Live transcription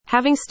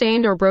Having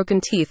stained or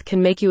broken teeth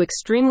can make you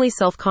extremely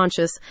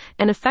self-conscious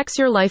and affects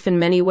your life in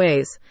many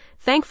ways.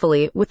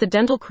 Thankfully, with the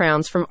dental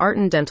crowns from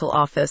Arton Dental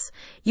Office,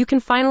 you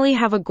can finally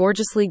have a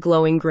gorgeously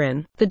glowing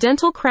grin. The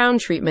dental crown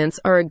treatments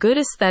are a good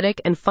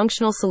aesthetic and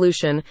functional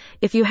solution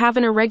if you have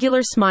an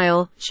irregular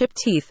smile, chipped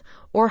teeth,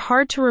 or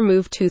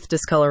hard-to-remove tooth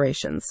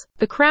discolorations.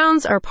 The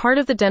crowns are part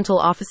of the dental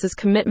office's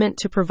commitment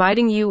to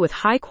providing you with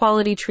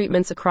high-quality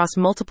treatments across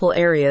multiple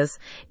areas,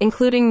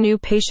 including new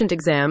patient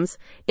exams,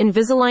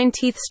 Invisalign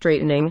teeth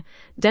straightening,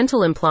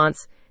 dental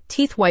implants,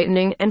 teeth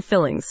whitening, and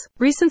fillings.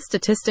 Recent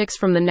statistics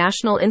from the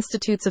National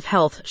Institutes of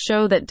Health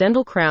show that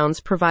dental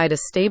crowns provide a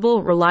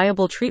stable,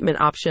 reliable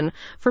treatment option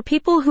for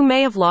people who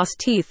may have lost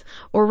teeth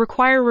or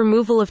require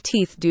removal of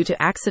teeth due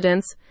to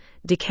accidents,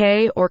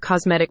 decay, or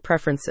cosmetic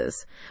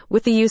preferences.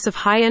 With the use of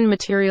high-end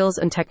materials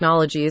and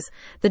technologies,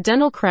 the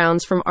dental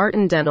crowns from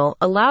Arton Dental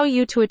allow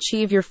you to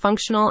achieve your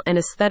functional and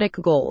aesthetic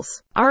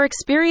goals. Our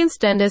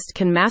experienced dentist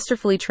can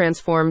masterfully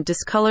transform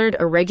discolored,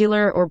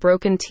 irregular, or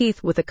broken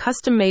teeth with a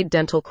custom-made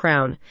dental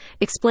crown,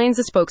 explains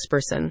a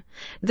spokesperson.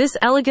 This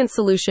elegant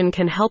solution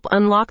can help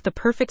unlock the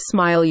perfect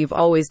smile you've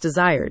always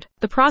desired.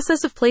 The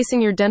process of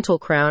placing your dental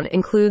crown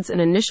includes an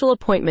initial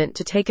appointment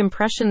to take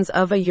impressions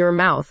of your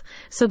mouth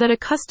so that a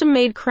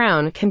custom-made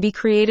crown can be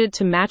created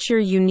to match your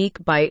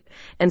unique bite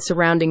and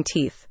surrounding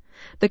teeth.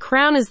 The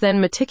crown is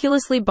then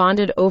meticulously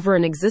bonded over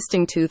an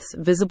existing tooth's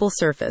visible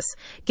surface,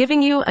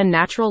 giving you a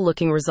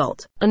natural-looking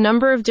result. A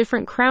number of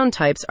different crown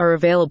types are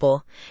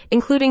available,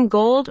 including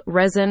gold,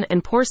 resin,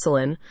 and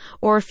porcelain,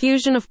 or a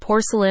fusion of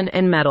porcelain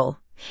and metal.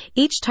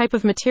 Each type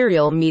of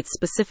material meets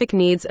specific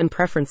needs and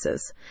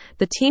preferences.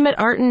 The team at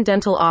Arton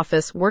Dental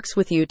Office works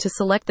with you to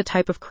select the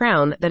type of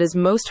crown that is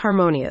most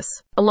harmonious.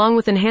 Along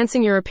with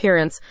enhancing your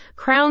appearance,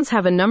 crowns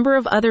have a number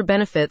of other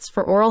benefits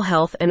for oral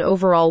health and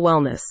overall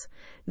wellness.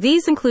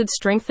 These include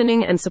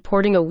strengthening and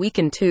supporting a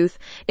weakened tooth,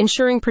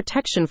 ensuring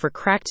protection for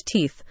cracked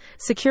teeth,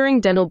 securing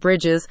dental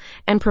bridges,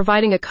 and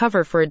providing a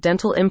cover for a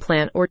dental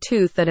implant or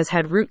tooth that has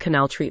had root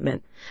canal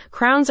treatment.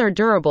 Crowns are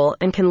durable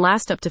and can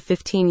last up to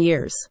 15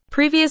 years.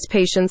 Previous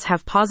patients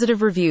have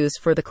positive reviews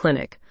for the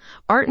clinic.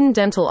 Arton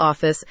Dental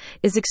Office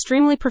is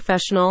extremely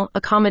professional,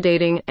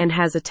 accommodating, and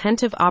has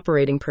attentive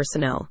operating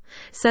personnel,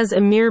 says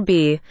Amir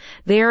B.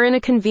 They are in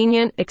a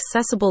convenient,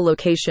 accessible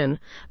location,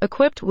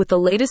 equipped with the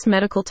latest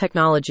medical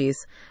technologies.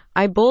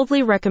 I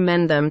boldly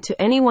recommend them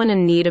to anyone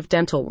in need of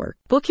dental work.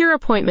 Book your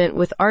appointment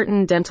with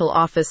Arton Dental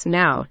Office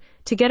now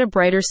to get a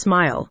brighter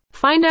smile.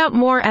 Find out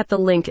more at the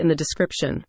link in the description.